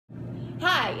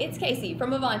Hi, it's Casey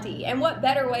from Avanti, and what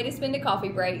better way to spend a coffee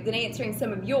break than answering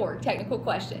some of your technical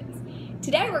questions.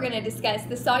 Today we're going to discuss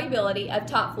the solubility of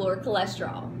TopFluor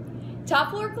cholesterol.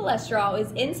 TopFluor cholesterol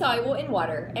is insoluble in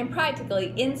water and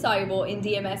practically insoluble in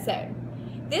DMSO.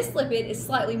 This lipid is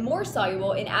slightly more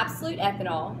soluble in absolute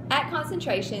ethanol at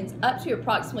concentrations up to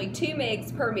approximately 2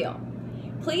 mg per ml.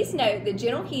 Please note that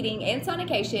gentle heating and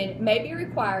sonication may be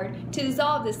required to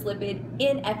dissolve this lipid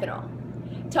in ethanol.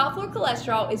 TopFluor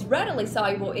cholesterol is readily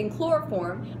soluble in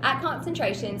chloroform at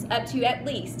concentrations up to at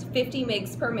least 50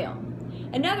 mg per ml.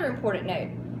 Another important note,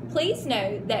 please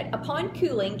note that upon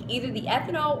cooling either the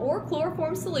ethanol or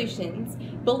chloroform solutions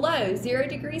below 0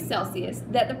 degrees Celsius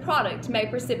that the product may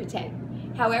precipitate.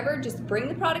 However, just bring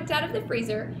the product out of the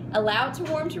freezer, allow it to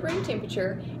warm to room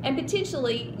temperature, and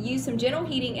potentially use some gentle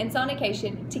heating and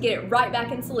sonication to get it right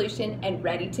back in solution and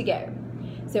ready to go.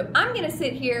 So I'm going to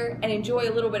sit here and enjoy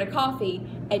a little bit of coffee,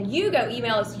 and you go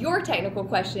email us your technical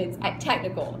questions at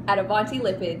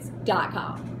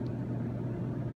technical@avantilipids.com.